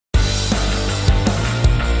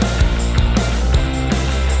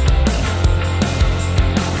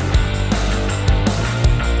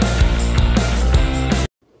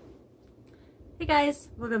guys,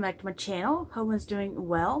 welcome back to my channel. Hope everyone's doing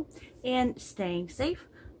well and staying safe.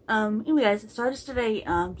 Anyway guys, so I just did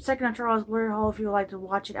a second on Charles Blu-ray haul. If you would like to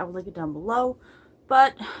watch it, I will link it down below.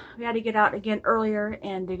 But we had to get out again earlier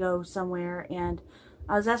and to go somewhere, and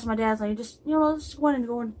I was asking my dad, like, just let's go in and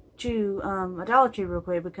go to a Dollar Tree real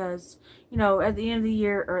quick, because at the end of the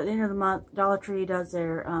year or at the end of the month, Dollar Tree does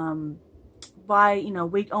their buy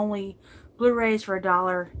week only Blu-rays for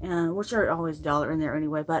 $1, which are always $1 in there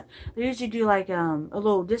anyway, but they usually do like a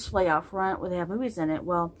little display out front where they have movies in it.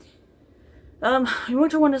 Well, we went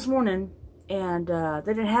to one this morning, and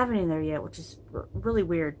they didn't have any in there yet, which is really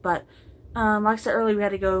weird. But like I said earlier, we had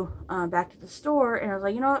to go back to the store, and I was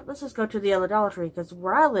like, you know what, let's just go to the other Dollar Tree, because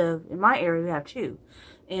where I live, in my area, we have two.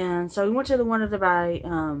 And so we went to the one by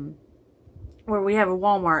where we have a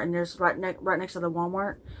Walmart, and there's right next to the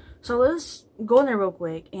Walmart. So let's go in there real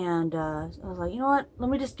quick, and I was like, you know what,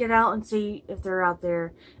 let me just get out and see if they're out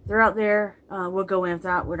there. If they're out there, we'll go in. If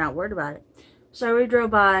not, we're not worried about it. So we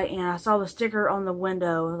drove by, and I saw the sticker on the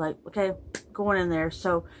window. I was like, okay, going in there.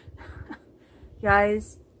 So,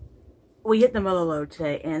 guys, we hit the mother load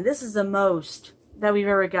today, and this is the most that we've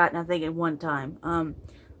ever gotten, I think, at one time.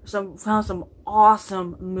 Found some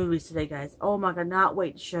awesome movies today, guys. Oh my god, not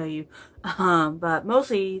wait to show you. But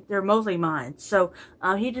they're mostly mine. So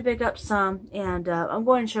he did pick up some, and I'm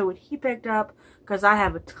going to show what he picked up, because I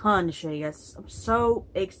have a ton to show you guys. I'm so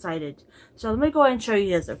excited. So let me go ahead and show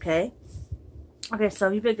you his, okay? Okay, so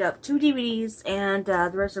he picked up 2 DVDs and the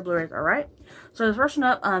rest of the Blu-rays. All right. So the first one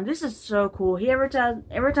up, this is so cool. Every time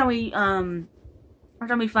we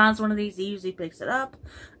finds one of these, he usually picks it up.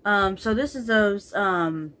 So this is those,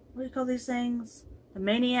 what do you call these things? The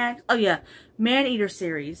Maniacs? Oh yeah, Man-Eater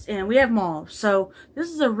series. And we have them all. So this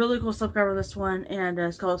is a really cool slipcover, this one. And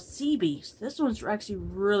it's called Sea Beast. This one's actually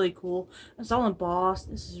really cool. It's all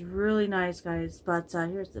embossed. This is really nice, guys. But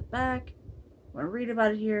here's the back. I want to read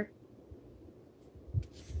about it here.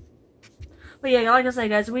 But yeah, like I said,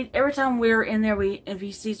 guys, every time we're in there, if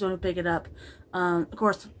he sees one, we pick it up. Of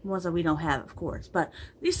course, ones that we don't have, of course. But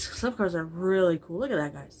these slipcovers are really cool. Look at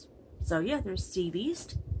that, guys. So yeah, there's Sea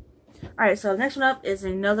Beast. Alright, so next one up is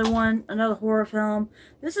another horror film.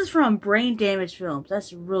 This is from Brain Damage Films.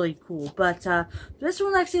 That's really cool. But this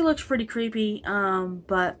one actually looks pretty creepy.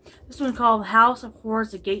 But this one called House of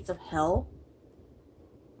Horrors: The Gates of Hell.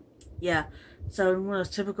 Yeah, so one of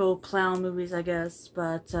those typical clown movies, I guess.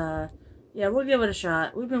 But yeah, we'll give it a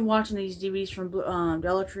shot. We've been watching these DVDs from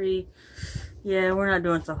Dollar Tree. Yeah, we're not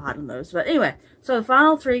doing so hot on those. But anyway, so the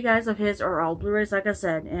final 3 guys of his are all Blu-rays, like I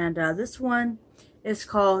said. And this one is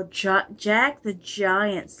called Jack the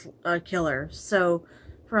Giant Killer. So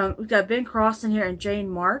we've got Ben Cross in here and Jane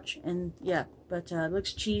March. And yeah, but it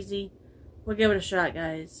looks cheesy. We'll give it a shot,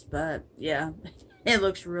 guys. But yeah, it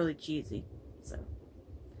looks really cheesy. So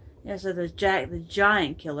yeah, so there's Jack the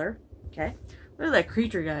Giant Killer. Okay, look at that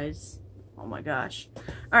creature, guys. Oh my gosh.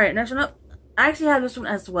 Alright, next one up. I actually have this one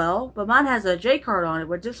as well, but mine has a J card on it,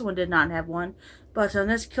 but this one did not have one. But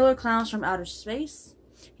this Killer Clowns from Outer Space.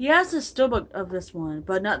 He has the steelbook of this one,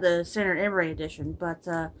 but not the standard Blu-ray edition. But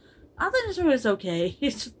I think this one is okay.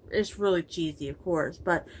 It's really cheesy, of course,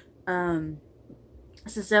 but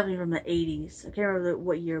this is definitely from the 80s. I can't remember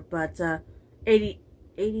what year, but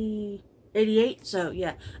 88. So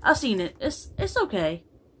yeah, I've seen it. It's okay.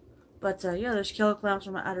 But yeah, there's Killer Clowns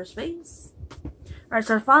from Outer Space. Alright,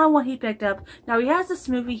 so the final one he picked up. Now, he has this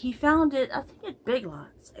movie. He found it, I think, at Big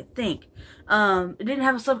Lots. I think. It didn't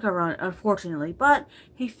have a slipcover on it, unfortunately. But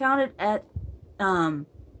he found it at Dollar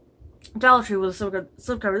Tree with a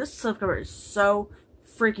slipcover. This slipcover is so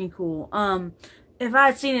freaking cool. If I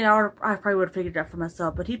had seen it, I probably would have picked it up for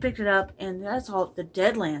myself. But he picked it up, and that's all the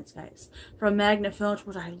Deadlands, guys. From Magnet Films,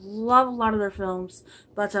 which I love a lot of their films.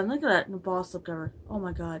 But look at that embossed slipcover. Oh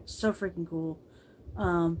my god, so freaking cool.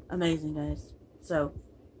 Amazing, guys. So,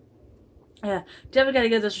 yeah, definitely got to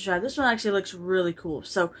give this a shot. This one actually looks really cool.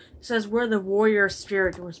 So, it says, where the warrior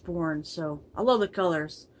spirit was born. So, I love the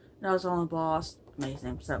colors. That was all embossed.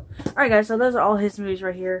 Amazing. So, alright guys, so those are all his movies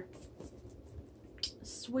right here.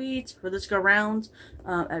 Sweet. For this go round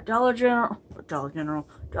at Dollar Tree, guys.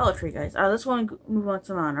 Alright, let's go and move on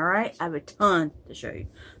to mine, alright? I have a ton to show you.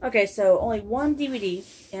 Okay, so only one DVD,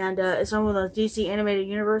 and it's one of those DC Animated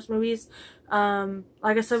Universe movies.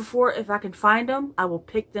 Like I said before, if I can find them, I will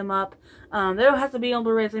pick them up. They don't have to be on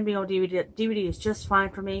Blu-ray, they can be on DVD. DVD is just fine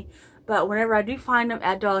for me. but whenever I do find them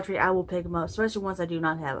at Dollar Tree, I will pick them up, especially ones I do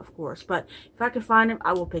not have, of course. But if I can find them,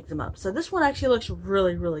 I will pick them up. So this one actually looks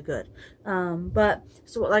really, really good.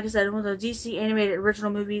 So like I said, one of the DC animated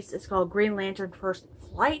original movies. It's called Green Lantern First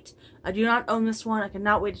Flight. I do not own this one. I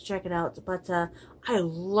cannot wait to check it out. But I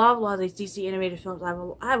love a lot of these DC animated films.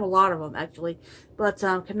 I have a lot of them actually, but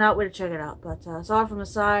cannot wait to check it out. But saw it from the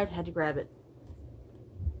side, had to grab it.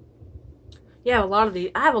 Yeah,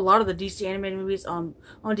 I have a lot of the DC animated movies on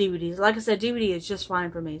DVDs. Like I said, DVD is just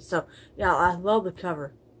fine for me. So yeah, I love the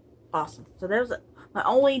cover. Awesome. So that was my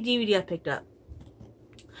only DVD I picked up.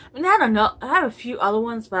 I mean, I have a few other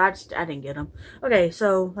ones, but I didn't get them. Okay,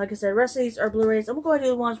 so like I said, the rest of these are Blu-rays. I'm going to do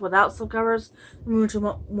the ones without slipcovers and move to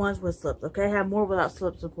ones with slips. Okay, I have more without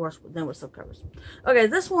slips, of course, than with slipcovers. Okay,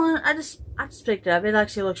 this one I just picked up. It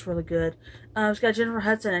actually looks really good. It's got Jennifer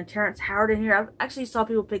Hudson and Terrence Howard in here. I've actually saw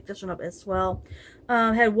people pick this one up as well.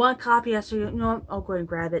 Had one copy. I said, you know, I'll go ahead and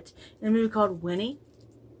grab it. In a movie called Winnie.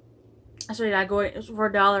 So yeah, it's for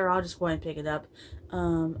 $1. I'll just go ahead and pick it up.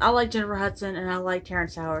 I like Jennifer Hudson and I like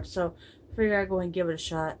Terrence Howard, so I figured I'd go ahead and give it a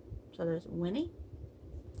shot. So there's Winnie.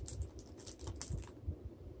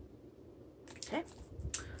 Okay.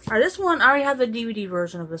 Alright, this one, I already have the DVD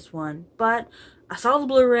version of this one, but I saw the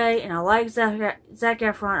Blu-ray and I like Zac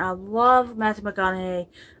Efron. I love Matthew McConaughey.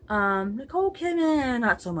 Nicole Kidman,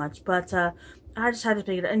 not so much, but I just had to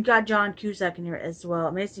pick it up. And got John Cusack in here as well.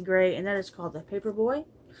 Mason Gray, and that is called The Paperboy.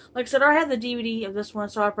 Like I said, I have the DVD of this one,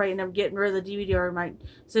 so I'll probably end up getting rid of the DVD, or I might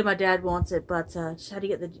say my dad wants it, but just had to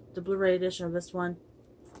get the Blu-ray edition of this one.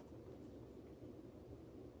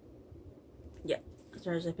 Yeah,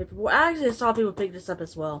 there's a Paperboy. I actually saw people pick this up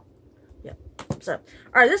as well. Yeah, so,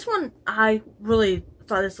 alright, this one, I really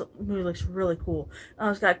thought this movie looks really cool.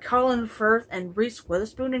 It's got Colin Firth and Reese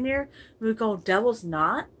Witherspoon in here. A movie called Devil's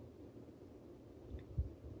Knot.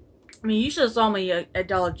 I mean, you should have saw me at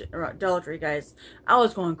Dollar Tree, guys. I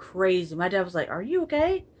was going crazy. My dad was like, "Are you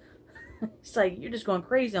okay?" It's like, "You're just going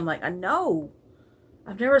crazy." I'm like, "I know.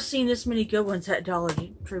 I've never seen this many good ones at Dollar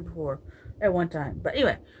Tree before at one time." But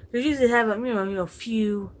anyway, they usually have a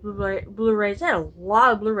few Blu-rays. They had a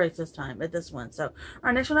lot of Blu-rays this time at this one. So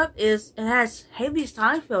our next one up is, it has Haley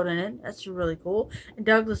Steinfeld in it. That's really cool. And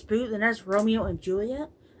Douglas Booth, and that's Romeo and Juliet.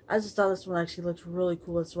 I just thought this one actually looks really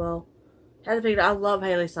cool as well. Had to pick it up. I love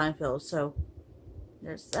Haley Steinfeld, so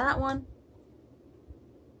there's that one.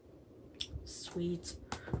 Sweet.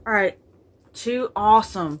 Alright, 2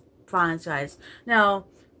 awesome finds, guys. Now,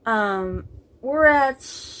 we're at,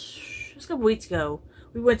 just a couple weeks ago,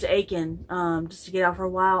 we went to Aiken, just to get out for a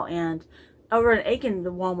while, and over in Aiken,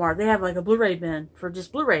 the Walmart, they have like a Blu-ray bin for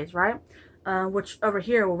just Blu-rays, right? Which over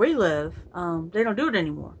here where we live, they don't do it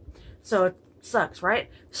anymore. So it sucks, right?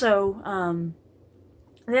 So,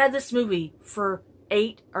 they had this movie for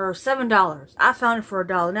 $8 or $7. I found it for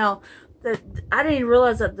 $1. Now, I didn't even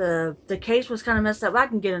realize that the case was kind of messed up. I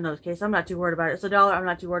can get another case. I'm not too worried about it. It's $1. I'm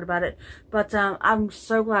not too worried about it. But I'm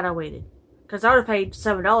so glad I waited, because I would have paid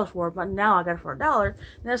 $7 for it. But now I got it for $1. And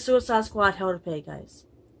that's Suicide Squad Hell to Pay, guys.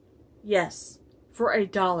 Yes, for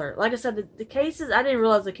 $1. Like I said, the cases, I didn't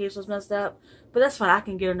realize the case was messed up. But that's fine. I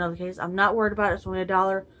can get another case. I'm not worried about it. It's only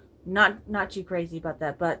 $1. Not too crazy about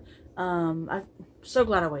that. But I'm so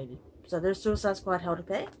glad I waited. So there's Suicide Squad Hell to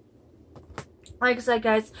Pay. Like I said,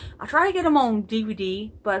 guys, I try to get them on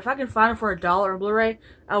DVD, but if I can find them for $1 on Blu-ray,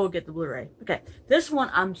 I will get the Blu-ray. Okay, this one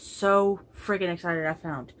I'm so freaking excited I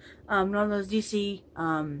found. One of those DC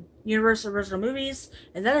Universe original movies,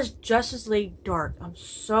 and that is Justice League Dark. I'm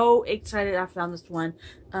so excited I found this one.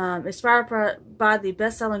 Inspired by the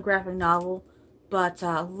best-selling graphic novel, but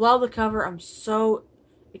love the cover. I'm so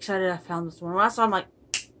excited I found this one. When I saw it, I'm like,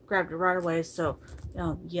 grabbed it right away. So,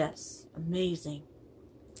 yes, amazing.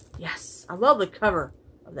 Yes, I love the cover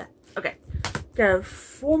of that. Okay, got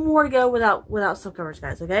 4 more to go without slipcovers,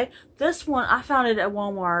 guys. Okay, this one I found it at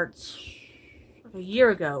Walmart like a year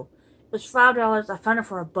ago. It was $5. I found it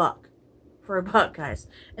for $1. For $1, guys.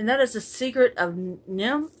 And that is The Secret of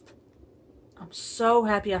Nim. I'm so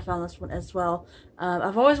happy I found this one as well.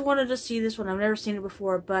 I've always wanted to see this one. I've never seen it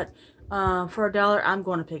before, but for $1, I'm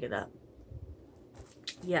going to pick it up.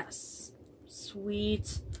 Yes.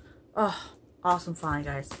 Sweet. Oh, awesome find,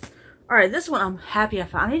 guys. Alright, this one I'm happy I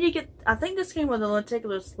found. I need to get, I think this came with a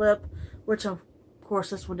lenticular slip, which of course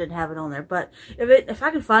this one didn't have it on there. But if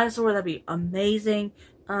I can find it somewhere, that'd be amazing.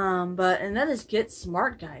 And that is Get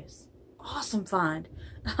Smart, guys. Awesome find.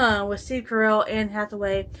 With Steve Carell, Anne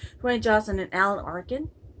Hathaway, Dwayne Johnson, and Alan Arkin.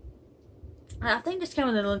 I think this came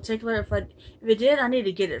with a lenticular. If it did, I need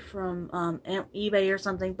to get it from eBay or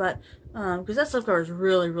something. But because that slipcover is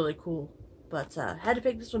really, really cool. But had to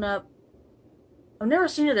pick this one up. I've never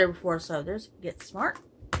seen it there before, so there's Get Smart.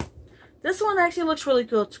 This one actually looks really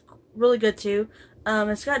cool, really good too.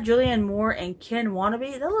 It's got Julianne Moore and Ken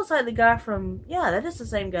Wannabe. That looks like the guy from, yeah, that is the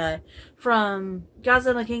same guy from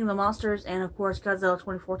Godzilla King of the Monsters and of course Godzilla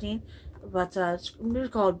 2014. But it's a movie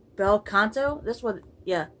called Bel Canto. This one,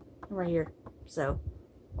 yeah, right here. So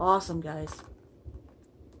awesome, guys.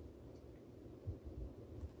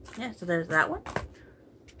 Yeah, so there's that one.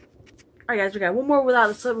 Alright guys, we got one more without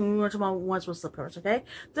the slip and we move on to my ones with slip covers, okay?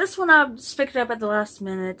 This one I just picked it up at the last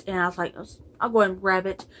minute and I was like, I'll go ahead and grab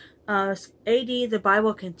it. AD, The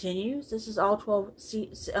Bible Continues. This is all 12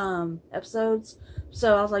 episodes.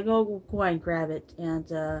 So I was like, oh, we'll go ahead and grab it. And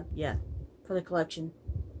yeah, for the collection.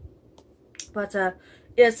 But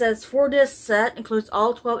it says 4-disc set, includes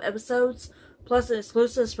all 12 episodes, plus an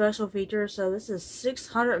exclusive special feature. So this is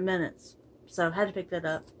 600 minutes. So I had to pick that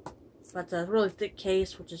up. But a really thick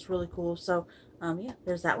case, which is really cool. So, yeah,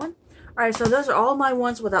 there's that one. Alright, so those are all my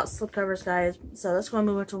ones without slip covers, guys. So let's go and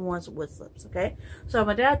move into ones with slips, okay? So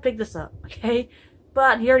my dad picked this up, okay?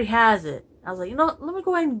 But he already has it. I was like, you know, let me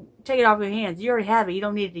go ahead and take it off your hands. You already have it. You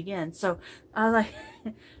don't need it again. So I was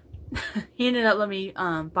like, he ended up letting me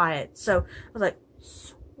buy it. So I was like,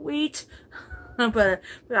 sweet. But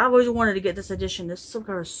I always wanted to get this edition. This slip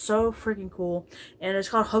cover is so freaking cool, and it's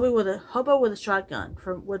called Hobo with a Shotgun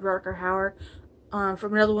from Woodrucker Howard,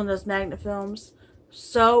 from another one of those Magnet films.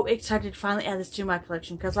 So excited to finally add this to my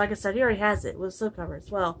collection because, like I said, he already has it with a slip cover as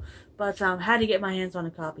well. But had to get my hands on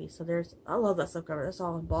a copy. So I love that slip cover. That's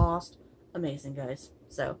all embossed, amazing, guys.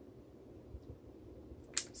 So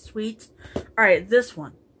sweet. All right, this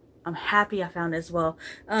one, I'm happy I found it as well.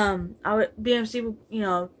 BMC, you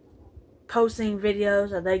know, posting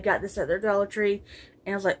videos, and they got this at their Dollar Tree,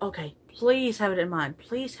 and I was like, okay, please have it in mind.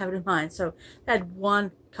 Please have it in mind. So they had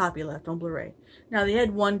one copy left on Blu-ray. Now they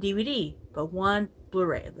had one DVD, but one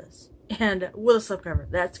Blu-ray of this, and with a slipcover.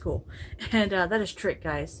 That's cool. And that is Trick,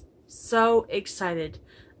 guys. So excited.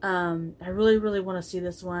 I really want to see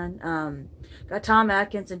this one. Got Tom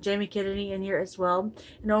Atkins and Jamie Kennedy in here as well,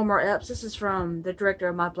 and Omar Epps. This is from the director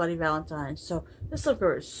of My Bloody Valentine. So this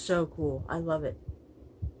slipcover is so cool. I love it.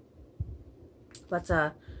 But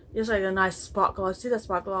it's like a nice spot gloss. See that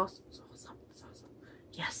spot gloss? It's awesome. It's awesome.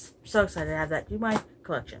 Yes, I'm so excited to have that to my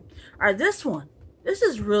collection. All right, this one. This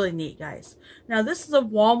is really neat, guys. Now this is a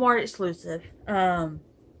Walmart exclusive.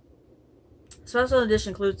 Special edition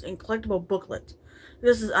includes a collectible booklet.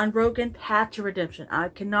 This is Unbroken Path to Redemption. I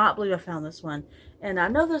cannot believe I found this one. And I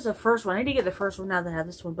know there's a first one. I need to get the first one now that I have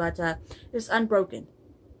this one. But it's Unbroken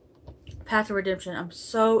Path to Redemption. I'm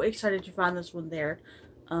so excited to find this one there.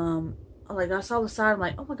 Like, I saw the side, I'm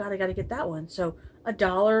like, oh my god, I gotta get that one. So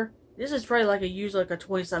 $1. This is probably like usually like a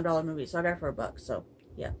 $20-some movie, so I got it for $1. So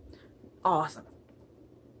yeah, awesome.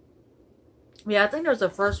 Yeah, I think there was the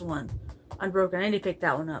first one, Unbroken. I need to pick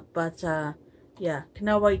that one up, but yeah,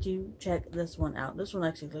 cannot wait to check this one out. This one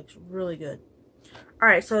actually looks really good. All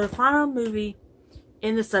right, so the final movie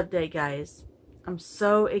in this update, guys, I'm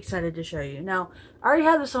so excited to show you. Now, I already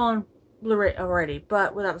have this on Blu-ray already,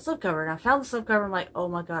 but without the slipcover. And I found the slipcover. I'm like, oh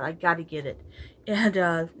my god, I gotta get it. And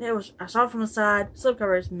I saw it from the side.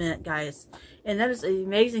 Slipcover is mint, guys, and that is The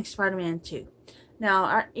Amazing Spider-Man 2.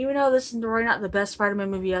 Now, even though this is really not the best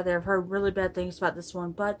Spider-Man movie out there, I've heard really bad things about this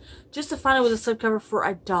one. But just to find it with a slipcover for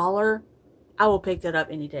 $1, I will pick that up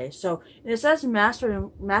any day. So, and it says mastered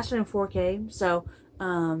in 4K. So,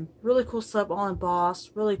 really cool slip, all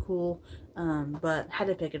embossed, really cool. But had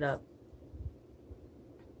to pick it up.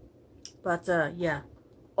 But, yeah,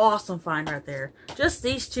 awesome find right there. Just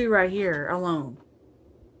these two right here alone.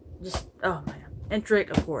 Just, oh, man. And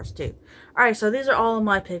Trick, of course, too. Alright, so these are all of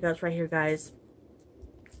my pickups right here, guys.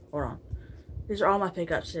 Hold on. These are all my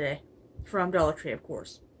pickups today. From Dollar Tree, of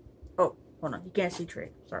course. Oh, hold on. You can't see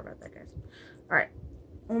Trick. Sorry about that, guys. Alright.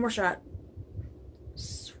 One more shot.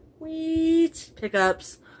 Sweet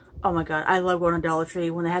pickups. Oh, my God. I love going to Dollar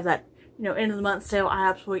Tree when they have that, you know, end of the month sale. I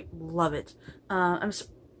absolutely love it.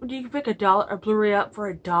 You can pick a Blu-ray up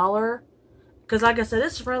for $1. Because like I said,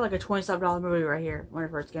 this is probably like a $20-some movie right here when it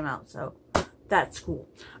first came out. So that's cool.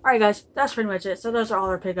 Alright guys, that's pretty much it. So those are all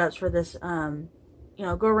our pickups for this, you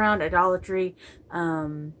know, go around at Dollar Tree.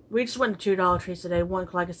 We just went to 2 Dollar Trees today. One,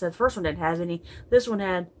 like I said, the first one didn't have any. This one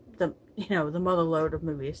had the, you know, the mother load of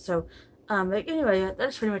movies. So anyway,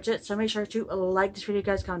 that's pretty much it. So make sure to like this video,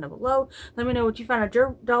 guys. Comment down below. Let me know what you found at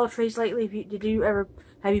your Dollar Trees lately.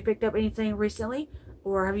 Have you picked up anything recently?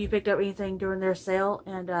 Or have you picked up anything during their sale?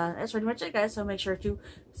 And that's pretty much it, guys. So make sure to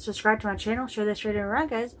subscribe to my channel. Share this video around,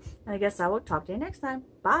 guys. And I guess I will talk to you next time.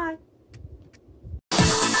 Bye.